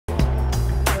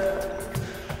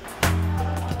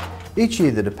Each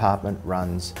year the department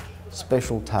runs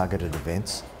special targeted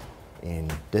events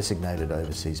in designated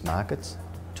overseas markets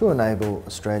to enable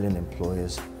Australian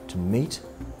employers to meet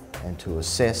and to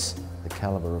assess the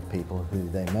calibre of people who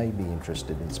they may be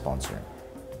interested in sponsoring.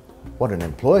 What an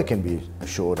employer can be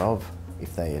assured of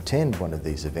if they attend one of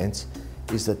these events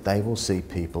is that they will see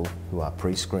people who are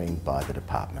pre-screened by the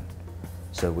department.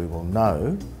 So we will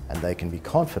know, and they can be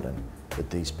confident, that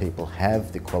these people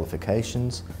have the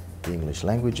qualifications, the English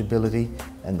language ability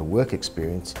and the work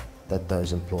experience that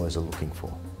those employers are looking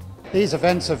for. These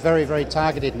events are very, very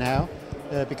targeted now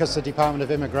because the Department of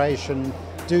Immigration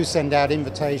do send out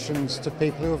invitations to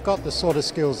people who have got the sort of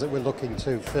skills that we're looking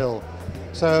to fill.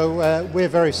 So we're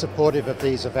very supportive of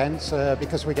these events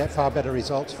because we get far better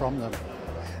results from them.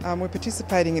 We're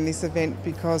participating in this event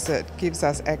because it gives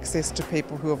us access to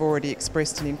people who have already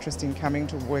expressed an interest in coming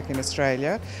to work in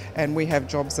Australia, and we have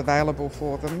jobs available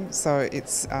for them, so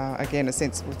it's again a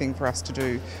sensible thing for us to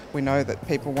do. We know that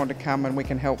people want to come and we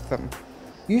can help them.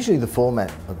 Usually the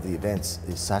format of the events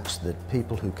is such that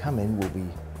people who come in will be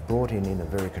brought in a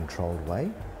very controlled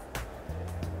way.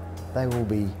 They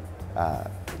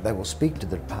will speak to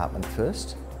the department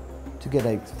first to get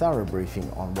a thorough briefing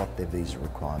on what their visa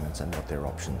requirements and what their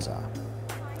options are.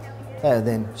 They are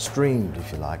then streamed,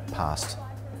 if you like, past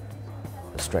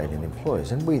Australian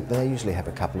employers, and they usually have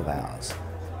a couple of hours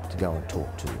to go and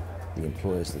talk to the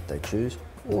employers that they choose,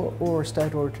 or a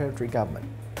state or a territory government.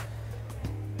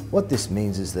 What this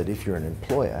means is that if you're an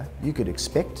employer, you could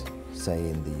expect, say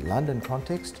in the London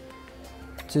context,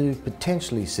 to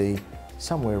potentially see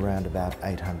somewhere around about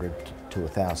 800 to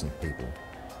 1,000 people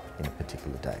in a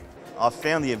particular day. I've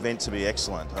found the event to be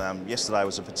excellent. Yesterday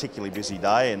was a particularly busy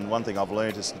day, and one thing I've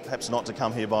learned is perhaps not to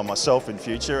come here by myself in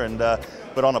future.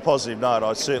 But on a positive note,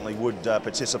 I certainly would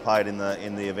participate in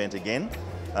the event again.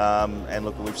 And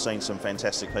look, we've seen some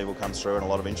fantastic people come through and a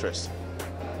lot of interest.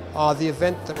 The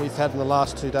event that we've had in the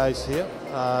last 2 days here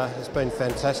has been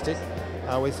fantastic.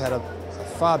 We've had a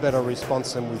far better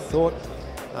response than we thought.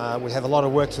 We have a lot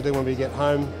of work to do when we get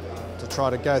home to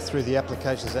try to go through the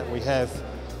applications that we have.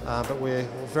 But we're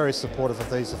very supportive of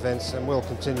these events and we'll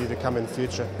continue to come in the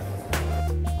future.